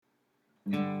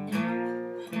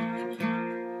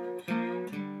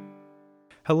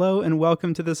Hello and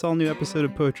welcome to this all-new episode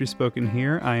of Poetry Spoken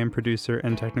Here. I am producer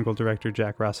and technical director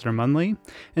Jack Rossiter-Munley.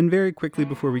 And very quickly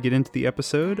before we get into the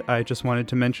episode, I just wanted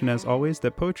to mention, as always,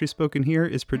 that Poetry Spoken Here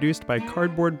is produced by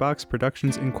Cardboard Box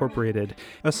Productions Incorporated,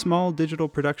 a small digital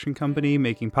production company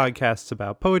making podcasts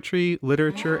about poetry,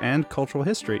 literature, and cultural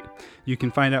history. You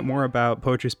can find out more about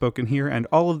Poetry Spoken Here and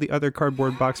all of the other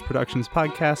Cardboard Box Productions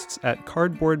podcasts at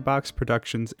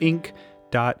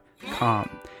cardboardboxproductionsinc.com.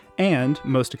 And,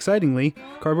 most excitingly,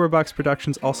 Cardboard Box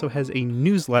Productions also has a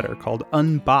newsletter called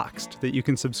Unboxed that you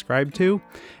can subscribe to,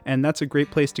 and that's a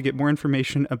great place to get more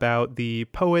information about the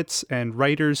poets and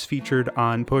writers featured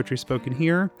on Poetry Spoken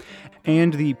Here,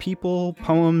 and the people,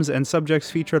 poems, and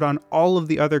subjects featured on all of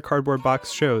the other Cardboard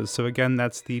Box shows. So again,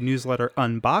 that's the newsletter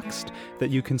Unboxed that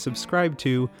you can subscribe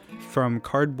to from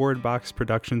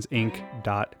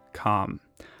cardboardboxproductionsinc.com.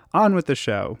 On with the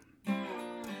show.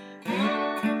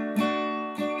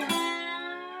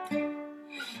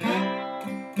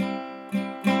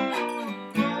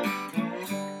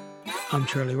 I'm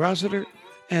Charlie Rossiter,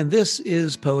 and this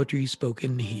is Poetry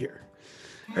Spoken Here.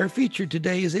 Our feature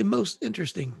today is a most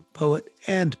interesting poet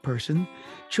and person.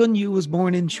 Chun Yu was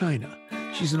born in China.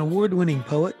 She's an award-winning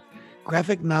poet,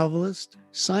 graphic novelist,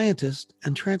 scientist,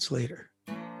 and translator.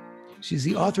 She's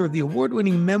the author of the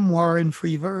award-winning memoir in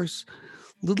free verse,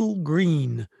 Little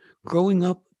Green, Growing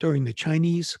Up During the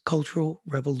Chinese Cultural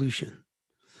Revolution.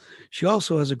 She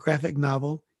also has a graphic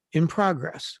novel, In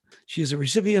Progress. She is a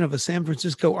recipient of a San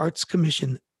Francisco Arts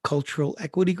Commission Cultural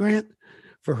Equity Grant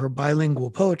for her bilingual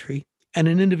poetry and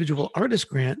an individual artist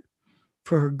grant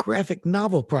for her graphic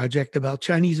novel project about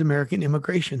Chinese American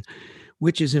immigration,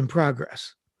 which is in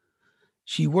progress.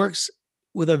 She works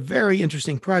with a very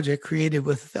interesting project created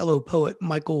with fellow poet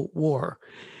Michael War,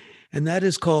 and that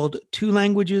is called Two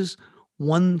Languages,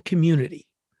 One Community,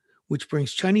 which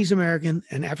brings Chinese American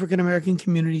and African American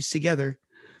communities together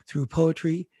through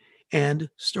poetry and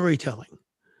storytelling.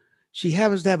 She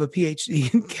happens to have a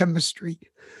PhD in chemistry,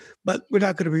 but we're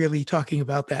not going to be really talking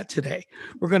about that today.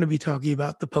 We're going to be talking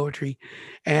about the poetry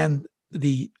and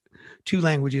the Two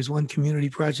Languages, One Community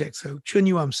project. So Chun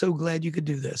Yu, I'm so glad you could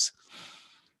do this.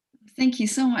 Thank you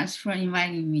so much for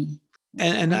inviting me.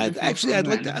 And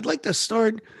I'd like to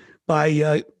start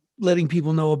by letting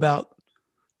people know about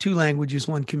Two Languages,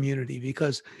 One Community,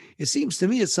 because it seems to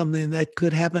me it's something that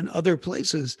could happen other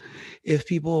places. If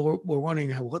people were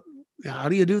wondering, how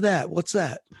do you do that? What's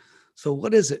that? So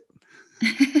what is it?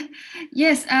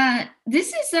 Yes,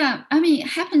 this is,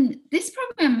 this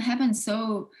program happened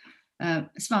so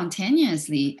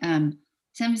spontaneously. San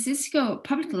Francisco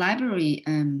Public Library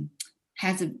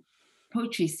has a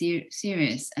poetry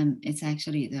series. It's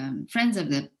actually the Friends of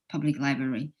the Public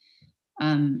Library,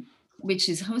 which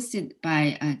is hosted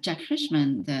by Jack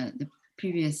Hirschman, the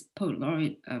previous poet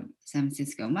laureate of San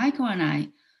Francisco. Michael and I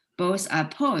both are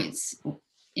poets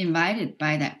invited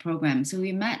by that program. So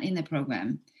we met in the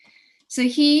program. So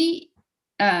he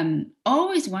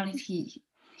always wanted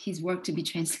his work to be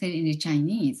translated into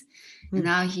Chinese. And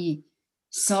now he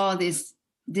saw this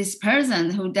person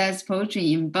who does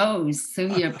poetry in both. So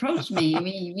he approached me.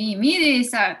 We immediately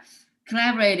start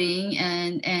collaborating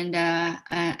and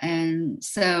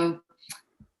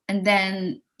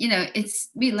then,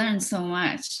 we learned so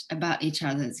much about each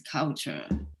other's culture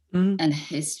and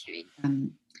history.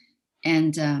 And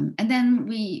then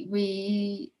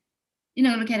we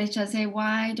look at each other and say,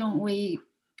 why don't we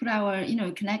put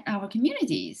connect our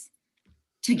communities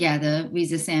together with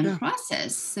the same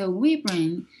process? So we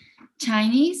bring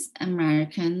Chinese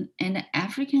American and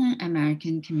African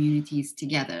American communities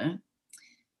together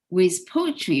with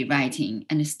poetry writing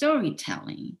and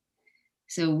storytelling.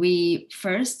 So we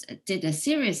first did a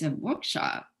series of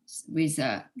workshops with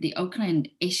the Oakland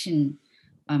Asian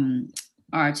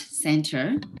Art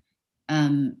Center.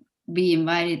 We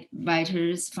invited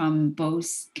writers from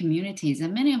both communities,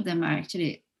 and many of them are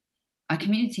actually our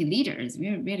community leaders.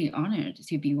 We're really honored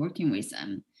to be working with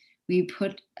them. We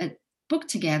put a book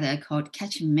together called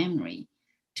Catching Memory,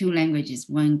 Two Languages,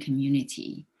 One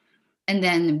Community. And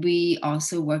then we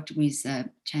also worked with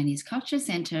the Chinese Culture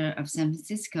Center of San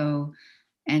Francisco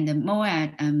and the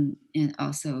MOAD, and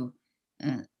also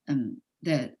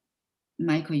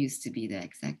Michael used to be the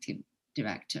executive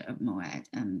director of MOAD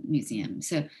Museum.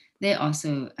 So they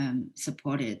also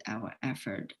supported our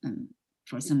effort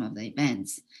for some of the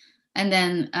events. And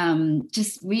then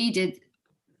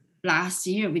last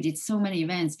year, we did so many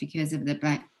events because of the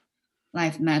Black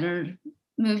Lives Matter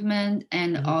movement,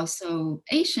 and also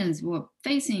Asians were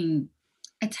facing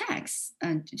attacks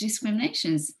and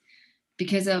discriminations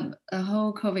because of the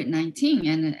whole COVID-19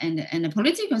 and the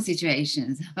political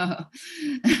situations.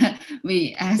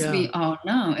 We all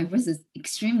know, it was an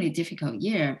extremely difficult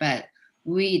year, but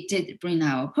we did bring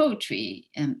our poetry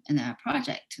and our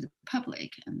project to the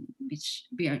public, which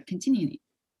we are continuing.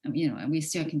 We're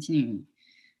still continuing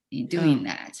doing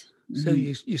that. So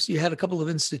you had a couple of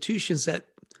institutions that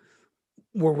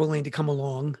were willing to come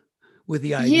along with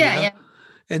the idea,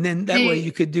 and then that way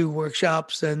you could do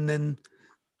workshops and then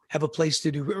have a place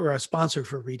to do, or a sponsor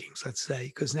for readings, let's say,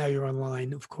 because now you're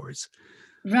online, of course.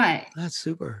 Right. That's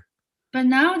super. But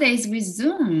nowadays with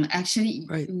Zoom, actually,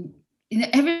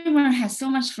 everyone has so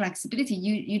much flexibility.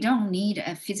 You don't need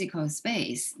a physical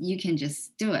space. You can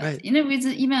just do it. Right. With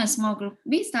even a small group,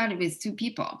 we started with 2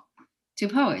 people, 2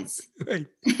 poets. Right.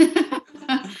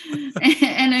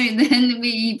 and then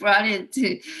we brought it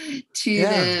to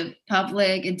the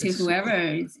public and to whoever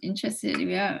is interested.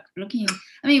 We are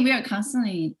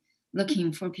constantly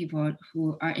looking for people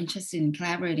who are interested in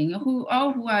collaborating, who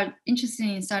are interested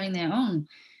in starting their own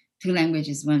 2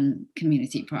 languages, 1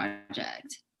 community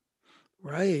project.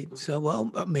 Right. So,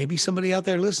 well, maybe somebody out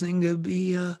there listening to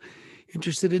be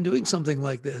interested in doing something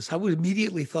like this. I would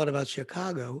immediately thought about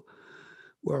Chicago,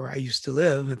 where I used to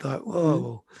live, and thought,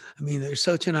 whoa, I mean, there's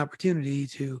such an opportunity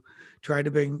to try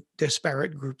to bring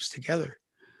disparate groups together.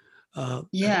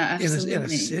 Absolutely. In a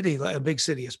city, like a big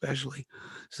city, especially.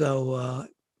 So,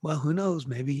 well, who knows?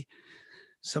 Maybe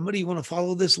somebody want to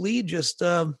follow this lead. Just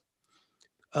your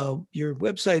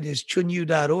website is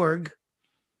chunyu.org,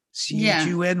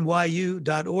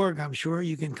 CHUNYU.org. I'm sure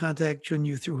you can contact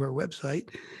Chunyu through her website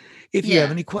if you have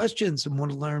any questions and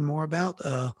want to learn more about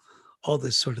all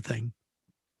this sort of thing.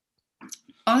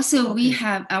 Also, we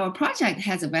have, our project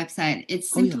has a website. It's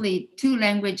simply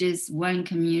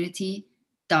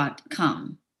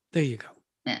 2languages1community.com. There you go.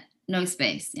 No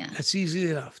space. Yeah. That's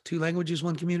easy enough.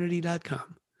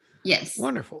 2languages1community.com. Yes.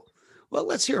 Wonderful. Well,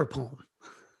 let's hear a poem.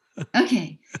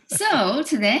 Okay. So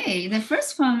today, the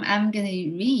first poem I'm going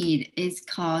to read is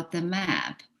called The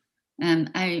Map.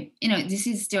 This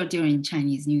is still during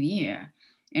Chinese New Year.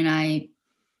 And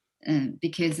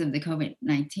because of the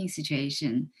COVID-19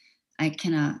 situation, I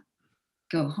cannot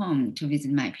go home to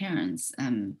visit my parents.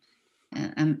 I'm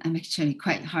actually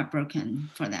quite heartbroken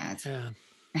for that. Yeah.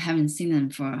 I haven't seen them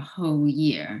for a whole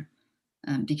year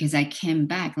because I came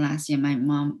back last year. My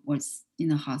mom was in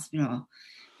the hospital,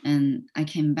 and I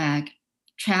came back,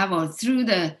 traveled through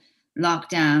the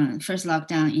first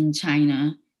lockdown in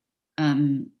China,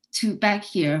 to back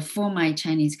here for my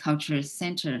Chinese Culture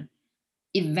Center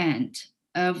event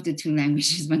of the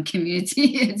 2languages1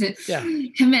 community. It's a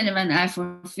commitment I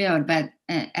fulfilled, but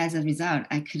as a result,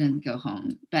 I couldn't go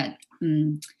home. But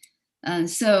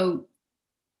so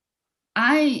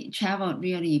I traveled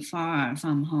really far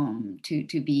from home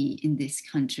to be in this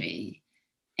country,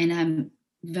 and I'm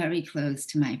very close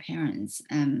to my parents.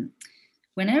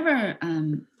 Whenever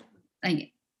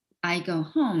I go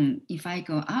home, if I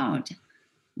go out,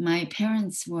 my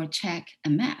parents will check a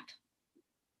map,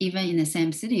 even in the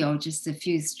same city or just a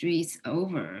few streets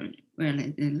over where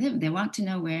they live. They want to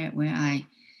know where I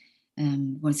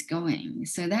was going.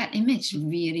 So that image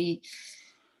really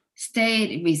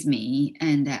stayed with me,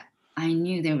 and I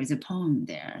knew there was a poem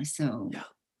there. So,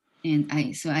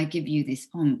 I give you this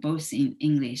poem both in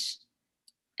English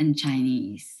and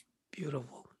Chinese.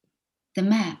 Beautiful. The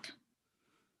Map.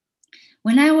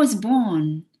 When I was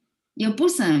born, your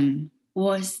bosom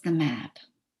was the map.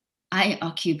 I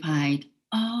occupied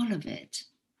all of it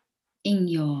in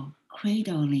your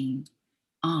cradling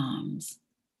arms.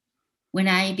 When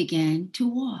I began to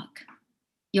walk,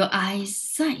 your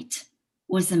eyesight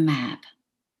was a map.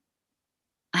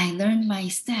 I learned my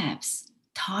steps,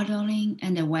 toddling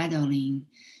and waddling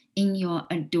in your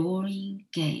adoring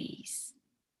gaze.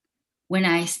 When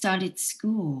I started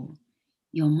school,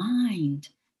 your mind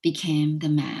became the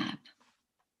map.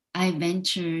 I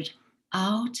ventured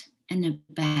out and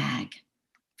back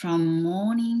from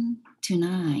morning to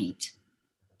night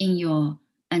in your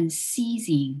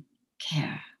unceasing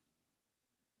care.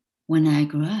 When I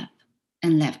grew up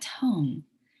and left home,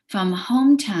 from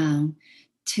hometown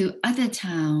to other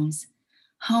towns,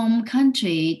 home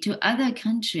country to other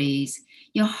countries,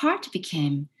 your heart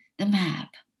became the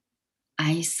map.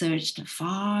 I searched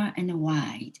far and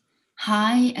wide,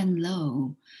 high and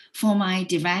low, for my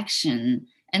direction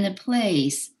and a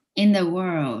place in the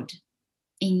world,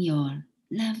 in your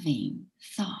loving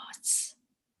thoughts.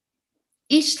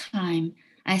 Each time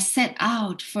I set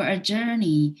out for a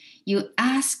journey, you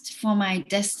asked for my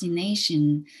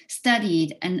destination,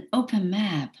 studied an open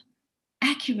map,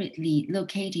 accurately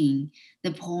locating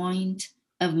the point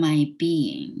of my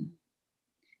being.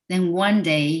 Then one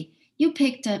day, You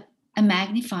picked up a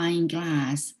magnifying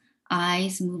glass,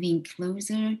 eyes moving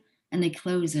closer and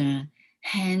closer,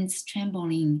 hands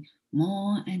trembling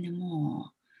more and more.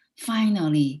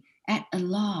 Finally, at a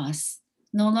loss,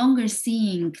 no longer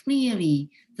seeing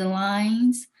clearly the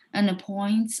lines and the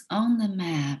points on the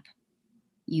map,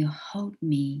 you hold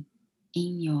me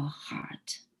in your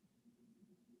heart.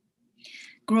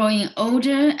 Growing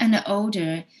older and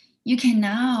older, you can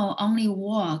now only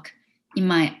walk in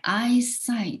my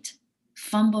eyesight,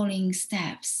 fumbling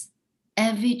steps,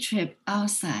 every trip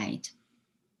outside,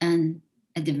 an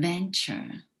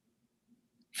adventure.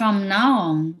 From now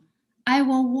on, I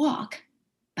will walk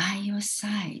by your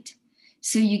side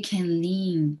so you can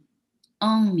lean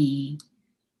on me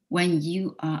when we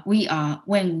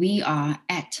are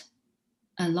at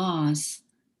a loss,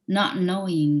 not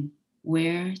knowing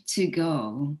where to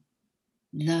go.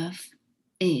 Love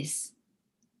is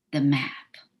the map.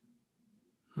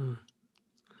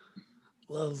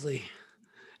 Lovely.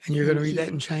 And you're going to read that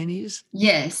in Chinese?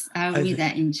 Yes, I'll read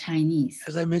that in Chinese.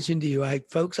 As I mentioned to you, I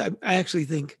actually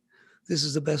think this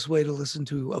is the best way to listen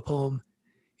to a poem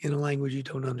in a language you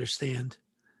don't understand.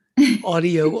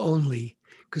 Audio only,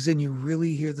 because then you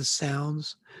really hear the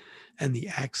sounds and the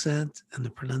accent and the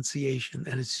pronunciation,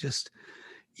 and it's just,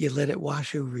 you let it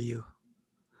wash over you.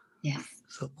 Yes.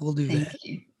 So we'll do Thank that.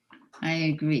 you. I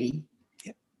agree.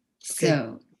 Yeah. Okay.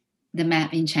 So the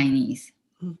map in Chinese.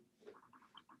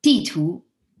 地图，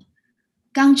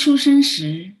刚出生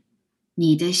时，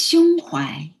你的胸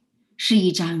怀是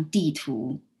一张地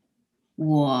图，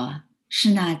我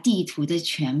是那地图的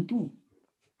全部，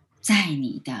在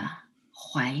你的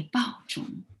怀抱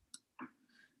中。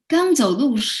刚走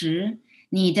路时，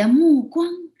你的目光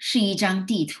是一张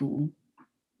地图，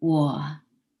我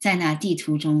在那地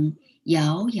图中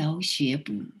摇摇学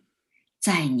步，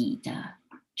在你的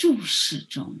注视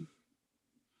中。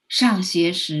上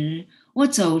学时，我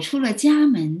走出了家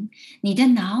门，你的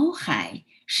脑海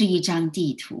是一张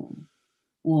地图，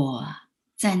我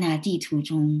在那地图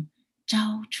中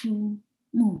朝出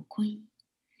暮归，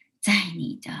在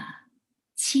你的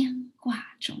牵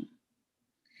挂中。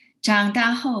长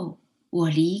大后，我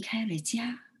离开了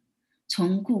家，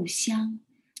从故乡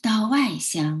到外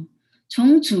乡，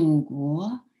从祖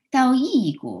国到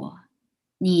异国，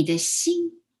你的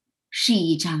心是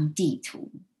一张地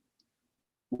图，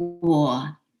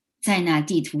我在那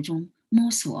地图中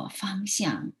摸索方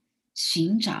向，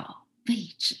寻找位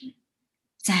置，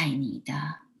在你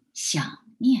的想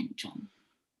念中。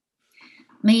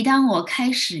每当我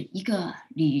开始一个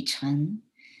旅程，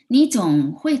你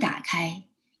总会打开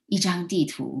一张地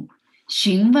图，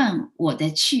询问我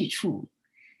的去处，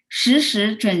时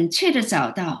时准确地找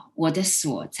到我的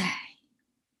所在。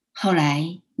后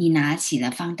来你拿起了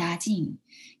放大镜，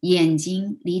眼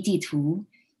睛离地图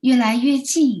越来越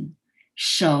近，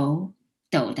手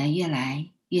抖得越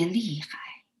来越厉害。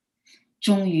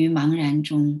终于茫然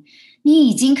中，你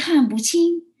已经看不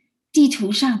清地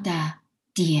图上的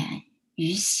点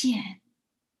与线，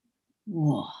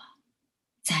我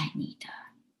在你的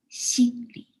心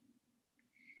里。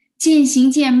渐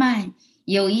行渐慢，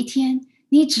有一天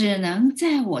你只能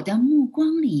在我的目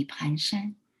光里蹒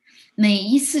跚，每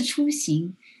一次出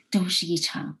行都是一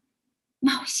场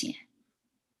冒险。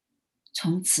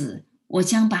从此我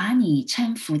将把你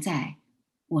搀扶在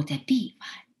我的臂弯，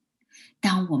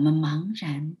当我们茫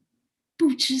然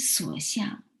不知所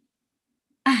向，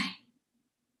爱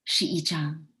是一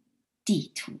张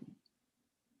地图。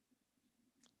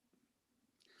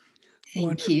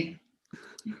Thank you.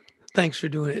 Thanks for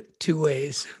doing it 2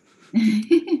 ways.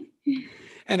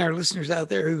 And our listeners out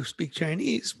there who speak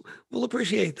Chinese will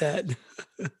appreciate that.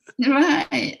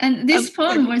 Right. And this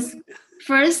poem was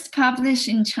first published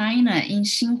in China in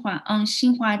Xinhua, on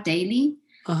Xinhua Daily,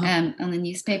 on the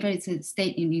newspaper. It's a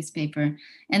state newspaper.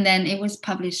 And then it was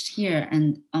published here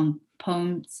and on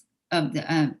Poem of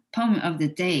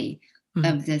the Day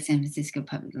of the San Francisco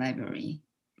Public Library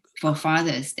for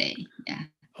Father's Day. Yeah.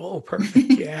 Oh,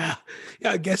 perfect. Yeah.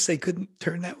 Yeah, I guess they couldn't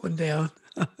turn that one down.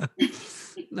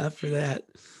 Not for that.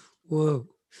 Whoa.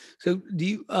 So do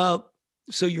you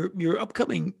so your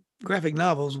upcoming graphic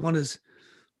novels, one is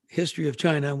History of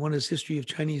China, one is History of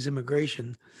Chinese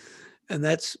Immigration. And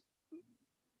that's,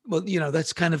 well, you know,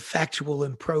 that's kind of factual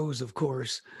in prose, of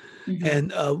course.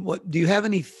 And what do you have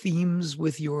any themes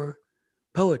with your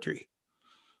poetry?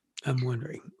 I'm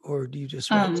wondering, or do you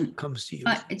just write what comes to you?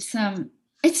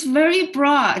 It's very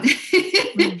broad.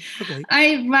 Okay.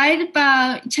 I write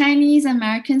about Chinese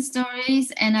American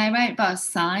stories, and I write about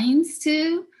science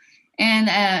too. And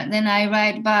then I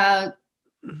write about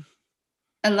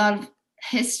a lot of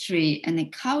history and the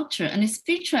culture and the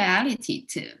spirituality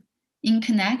too, in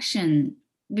connection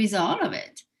with all of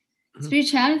it.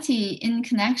 Spirituality in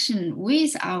connection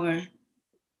with our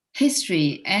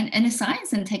history and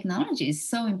science and technology is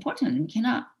so important. We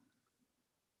cannot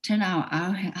turn our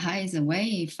eyes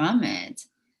away from it.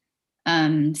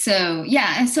 So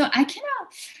I cannot,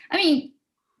 I mean,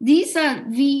 these are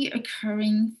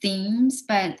reoccurring themes,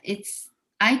 but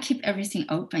I keep everything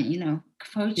open,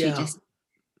 poetry just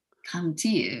come to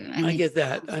you. I get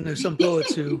that. I know some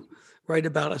poets who write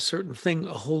about a certain thing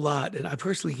a whole lot, and I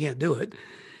personally can't do it.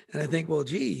 And I think, well,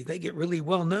 gee, they get really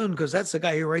well known because that's the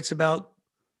guy who writes about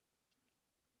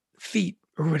feet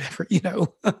or whatever,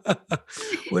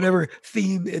 whatever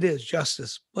theme it is,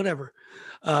 justice, whatever.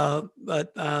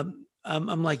 But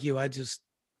I'm like you.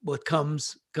 What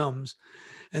comes.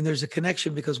 And there's a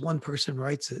connection because one person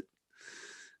writes it.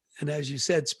 And as you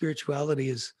said, spirituality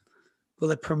is,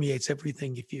 well, it permeates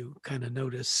everything if you kind of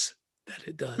notice that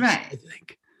it does, right. I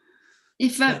think.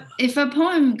 If a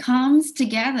poem comes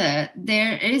together,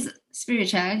 there is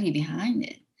spirituality behind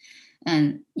it.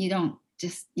 And you don't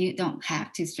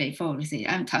have to straightforwardly say,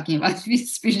 I'm talking about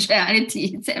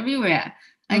spirituality. It's everywhere.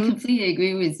 I completely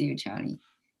agree with you, Charlie.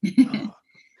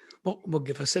 Well,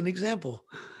 give us an example.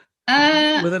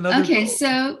 With another poem.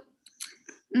 So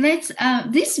let's,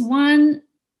 this one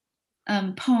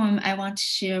poem I want to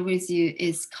share with you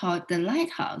is called The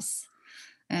Lighthouse.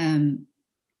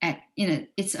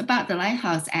 It's about the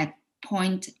lighthouse at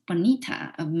Point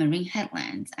Bonita of Marine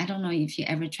Headlands. I don't know if you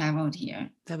ever traveled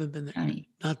here. Haven't been there. Charlie.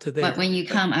 Not to there. But when you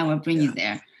come, I will bring you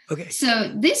there. Okay.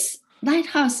 So this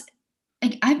lighthouse,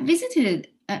 I visited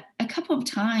it a couple of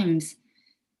times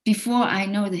before I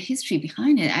know the history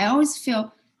behind it. I always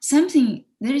feel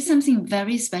there is something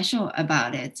very special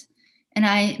about it. And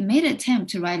I made an attempt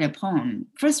to write a poem,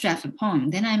 first draft of a poem.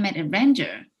 Then I met a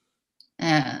ranger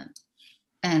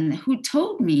and who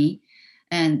told me,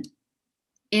 and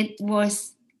it's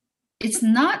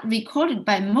not recorded,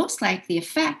 but most likely a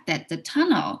fact that the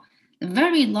tunnel, the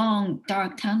very long,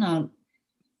 dark tunnel,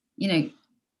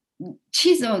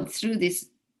 chiseled through this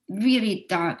really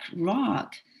dark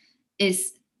rock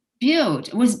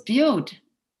was built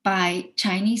by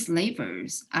Chinese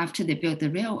laborers after they built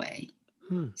the railway.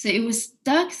 So it was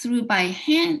dug through by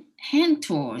hand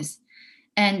tools.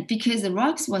 And because the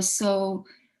rocks were so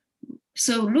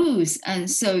loose, and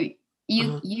so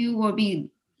you will be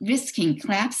risking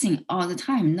collapsing all the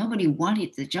time. Nobody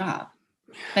wanted the job.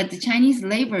 But the Chinese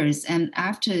laborers, and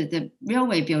after the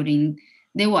railway building,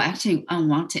 they were actually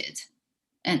unwanted.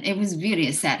 And it was really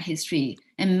a sad history.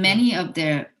 And many of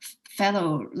their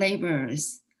fellow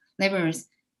laborers,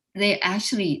 they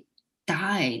actually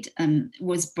died and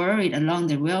was buried along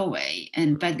the railway,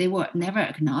 but they were never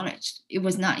acknowledged. It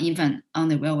was not even on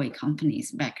the railway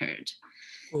company's record.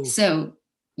 Ooh. So,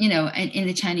 in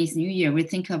the Chinese New Year, we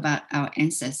think about our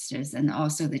ancestors and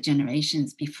also the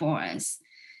generations before us.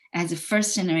 As a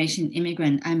first generation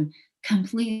immigrant, I'm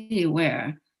completely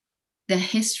aware the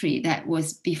history that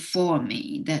was before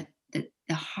me, the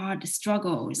hard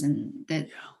struggles and the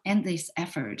endless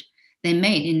effort they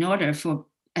made in order for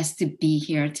us to be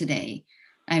here today.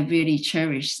 I really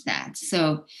cherish that.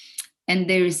 So,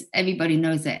 and everybody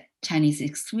knows that Chinese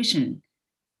Exclusion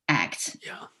Act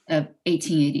of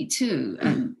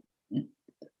 1882,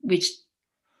 which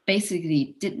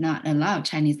basically did not allow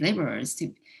Chinese laborers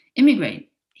to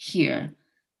immigrate here.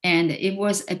 And it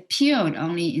was appealed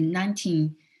only in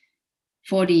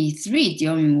 1943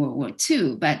 during World War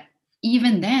II. But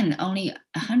even then, only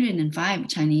 105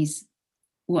 Chinese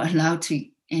were allowed to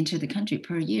enter the country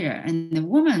per year. And the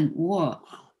women were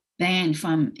banned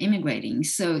from immigrating.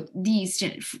 So these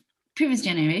previous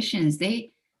generations,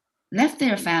 they left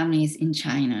their families in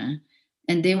China,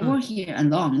 and they were here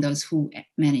alone, those who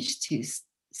managed to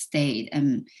stay.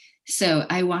 So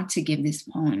I want to give this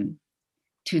poem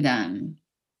to them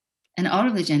and all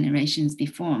of the generations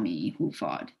before me who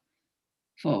fought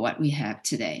for what we have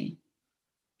today.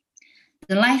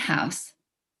 The Lighthouse,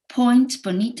 Point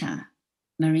Bonita,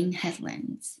 Marine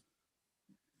Headlands.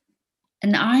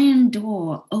 An iron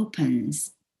door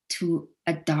opens to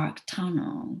a dark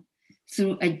tunnel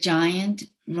through a giant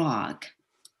rock,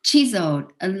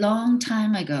 chiseled a long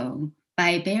time ago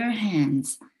by bare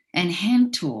hands and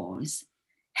hand tools,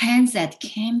 hands that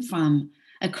came from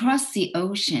across the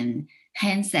ocean,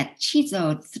 hands that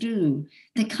chiseled through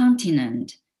the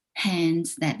continent,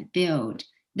 hands that built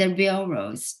the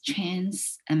railroads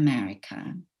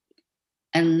Trans-America.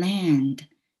 A land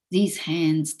these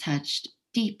hands touched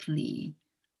deeply,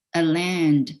 a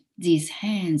land these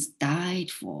hands died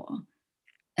for,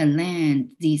 a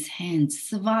land these hands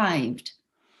survived,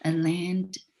 a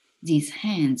land these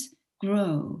hands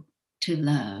grow to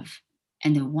love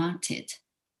and wanted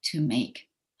to make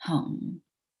home.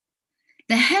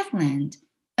 the headland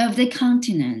of the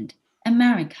continent,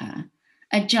 America,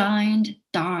 a giant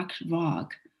dark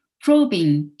rock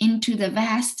probing into the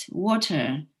vast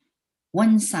water,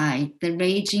 one side the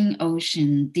raging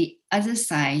ocean, the other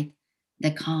side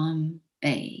the calm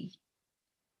bay.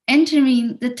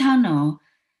 Entering the tunnel,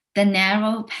 the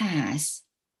narrow pass,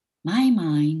 my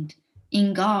mind,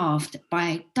 engulfed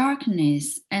by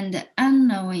darkness and the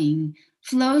unknowing,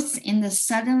 floats in the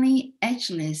suddenly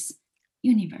edgeless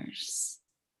universe.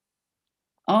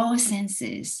 All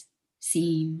senses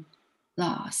seem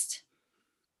lost,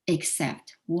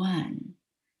 except one,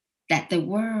 that the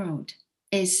world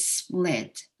is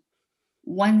split.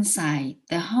 One side,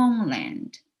 the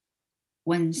homeland,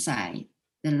 one side,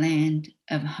 the land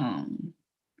of home.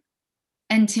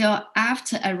 Until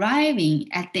after arriving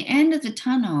at the end of the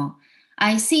tunnel,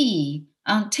 I see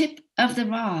on tip of the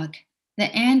rock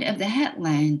the end of the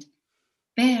headland,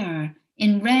 bare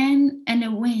in rain and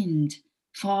the wind,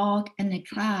 fog and the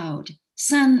cloud,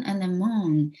 sun and the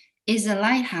moon, is a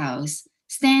lighthouse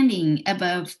standing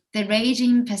above the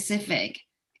raging Pacific,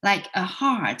 like a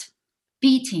heart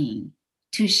beating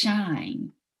to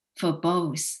shine for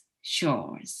both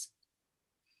shores.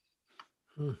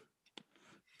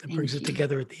 That brings it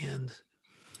together at the end.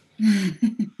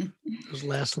 Those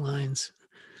last lines.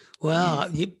 Wow.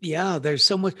 Yes. Yeah, there's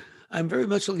so much. I'm very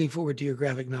much looking forward to your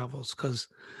graphic novels because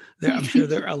I'm sure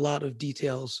there are a lot of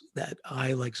details that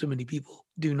I, like so many people,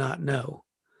 do not know.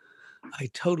 I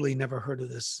totally never heard of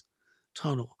this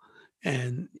tunnel.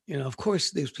 And, of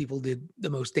course, those people did the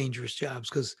most dangerous jobs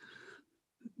because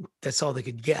that's all they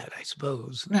could get, I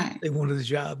suppose. Right. They wanted the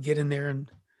job, get in there and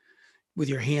with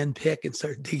your hand pick and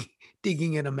start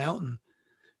digging in a mountain.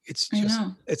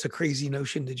 It's a crazy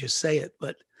notion to just say it,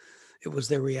 but it was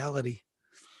their reality.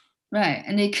 Right.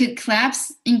 And it could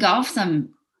collapse, engulf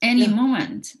them any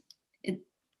moment.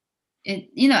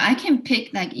 I can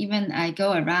pick, like, even I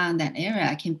go around that area,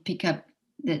 I can pick up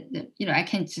I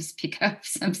can just pick up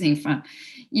something from,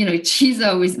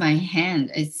 chisel with my hand.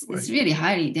 It's really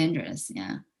highly dangerous.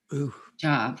 Yeah. Ooh.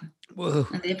 Job. Whoa.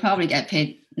 And they probably get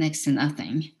paid next to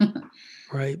nothing.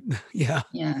 Right. Yeah.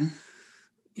 Yeah.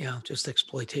 Yeah. Just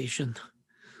exploitation.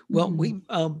 Well,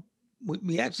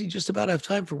 we actually just about have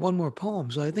time for one more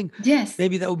poem. So I think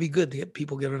maybe that would be good to get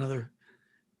people get another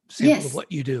sample of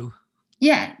what you do.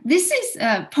 Yeah. This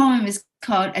poem is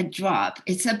called A Drop.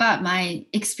 It's about my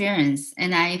experience.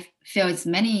 And I feel it's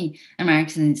many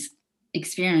Americans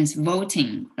experience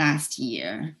voting last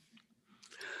year.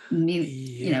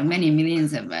 Many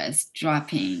millions of us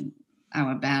dropping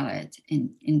our ballot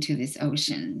into this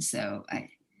ocean. So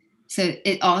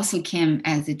it also came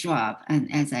as a drop,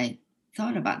 and as I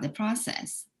thought about the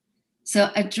process. So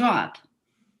a drop,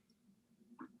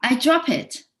 I drop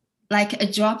it like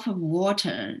a drop of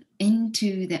water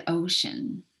into the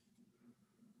ocean.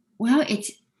 Will it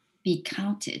be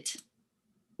counted?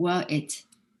 Will it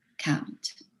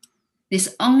count?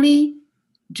 This only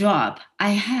drop I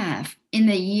have in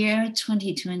the year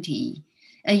 2020,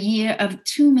 a year of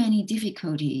too many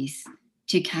difficulties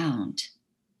to count,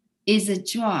 is a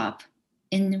drop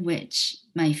in which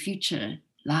my future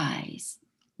lies,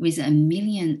 with a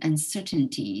million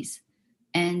uncertainties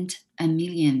and a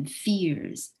million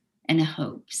fears and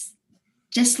hopes.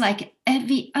 Just like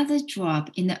every other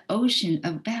drop in the ocean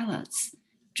of ballots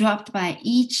dropped by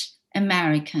each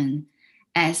American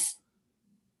as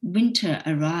winter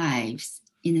arrives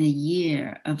in a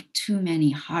year of too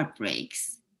many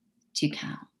heartbreaks to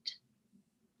count.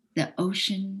 The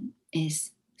ocean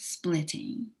is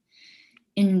splitting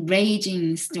in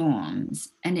raging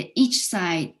storms, and each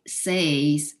side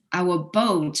says our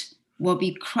boat will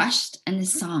be crushed and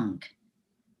sunk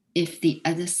if the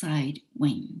other side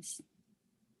wins.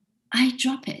 I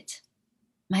drop it,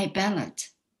 my ballot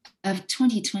of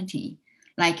 2020,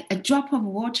 like a drop of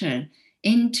water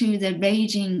into the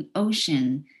raging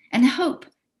ocean, and hope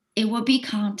it will be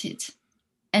counted,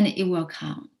 and it will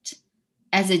count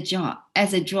as a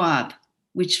drop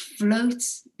which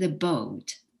floats the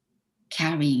boat,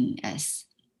 carrying us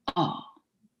all.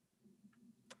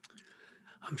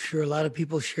 I'm sure a lot of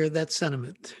people share that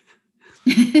sentiment.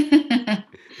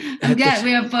 I'm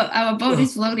glad our boat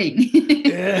is floating.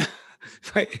 Yeah,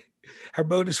 right. Our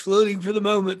boat is floating for the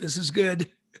moment. This is good.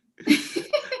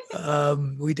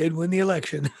 We did win the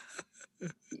election.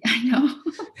 I know.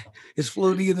 It's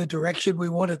floating in the direction we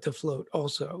want it to float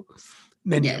also.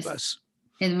 Many of us.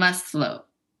 It must float.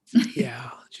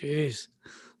 Yeah. Geez.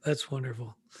 That's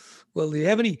wonderful. Well, do you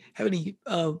have any,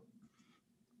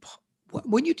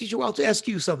 when you teach, I'll ask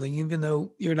you something, even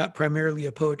though you're not primarily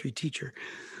a poetry teacher.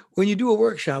 When you do a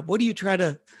workshop, what do you try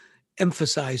to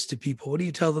emphasize to people? What do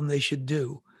you tell them they should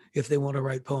do if they want to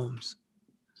write poems?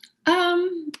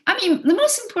 I mean, the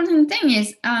most important thing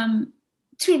is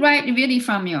to write really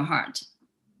from your heart,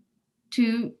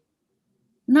 to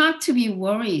not to be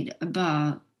worried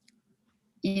about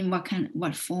in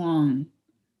what form,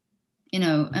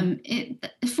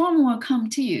 the form will come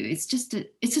to you. It's just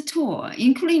it's a tool,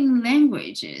 including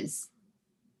languages.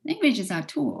 Languages are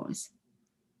tools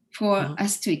for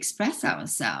us to express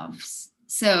ourselves.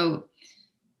 So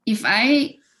if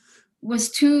I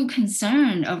was too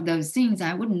concerned of those things,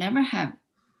 I would never have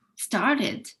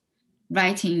started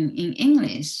writing in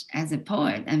English as a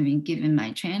poet. I mean, given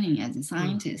my training as a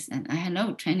scientist, and I had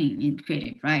no training in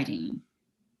creative writing.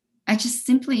 I just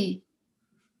simply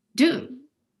do.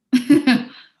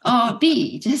 Or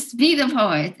just be the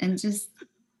poet and just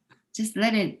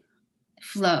let it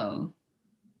flow.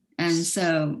 And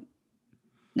so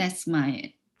that's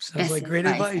my sounds like great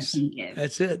advice.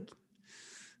 That's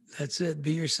it.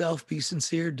 Be yourself, be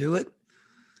sincere, do it,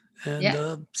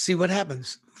 and see what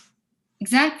happens.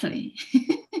 Exactly.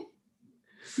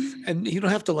 And you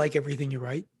don't have to like everything you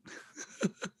write.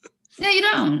 No, you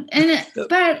don't.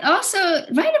 But also write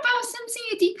about something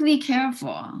you deeply care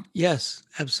for. Yes,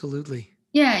 absolutely.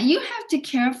 Yeah, you have to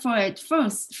care for it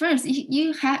first. First,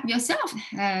 you have yourself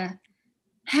have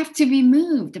to be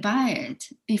moved by it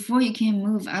before you can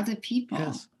move other people.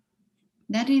 Yes.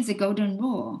 That is a golden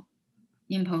rule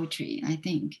in poetry, I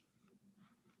think.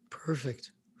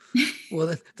 Perfect.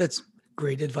 Well, that's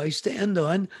great advice to end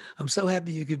on. I'm so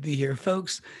happy you could be here,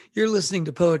 folks. You're listening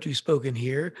to Poetry Spoken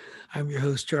Here. I'm your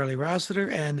host, Charlie Rossiter,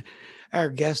 and our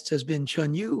guest has been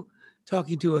Chun Yu,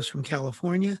 talking to us from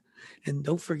California. And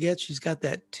don't forget, she's got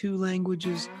that 2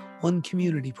 languages, 1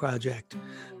 community project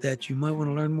that you might want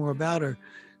to learn more about or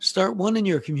start one in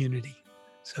your community.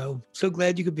 So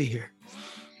glad you could be here.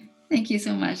 Thank you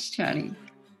so much, Charlie.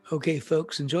 Okay,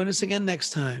 folks, and join us again next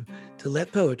time to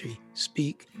Let Poetry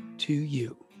Speak to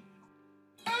You.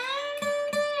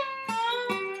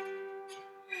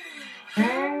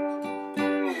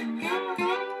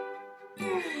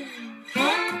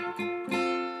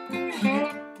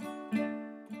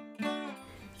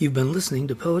 You've been listening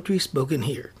to Poetry Spoken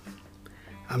Here.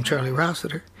 I'm Charlie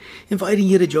Rossiter, inviting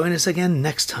you to join us again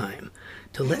next time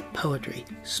to Let Poetry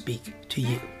Speak to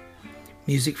You.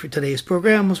 Music for today's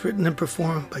program was written and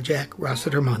performed by Jack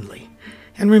Rossiter Munley.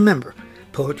 And remember,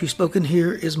 Poetry Spoken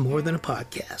Here is more than a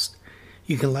podcast.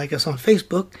 You can like us on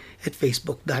Facebook at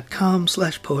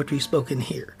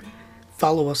facebook.com/poetryspokenhere.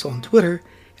 Follow us on Twitter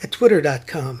at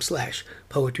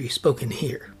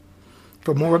twitter.com/poetryspokenhere.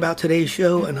 For more about today's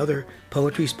show and other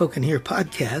Poetry Spoken Here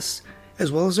podcasts,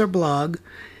 as well as our blog,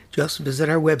 just visit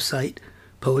our website,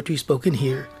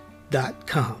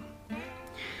 poetryspokenhere.com.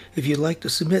 If you'd like to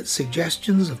submit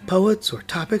suggestions of poets or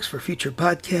topics for future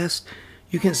podcasts,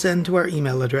 you can send to our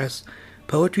email address,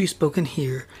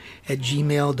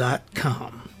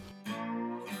 poetryspokenhere@gmail.com.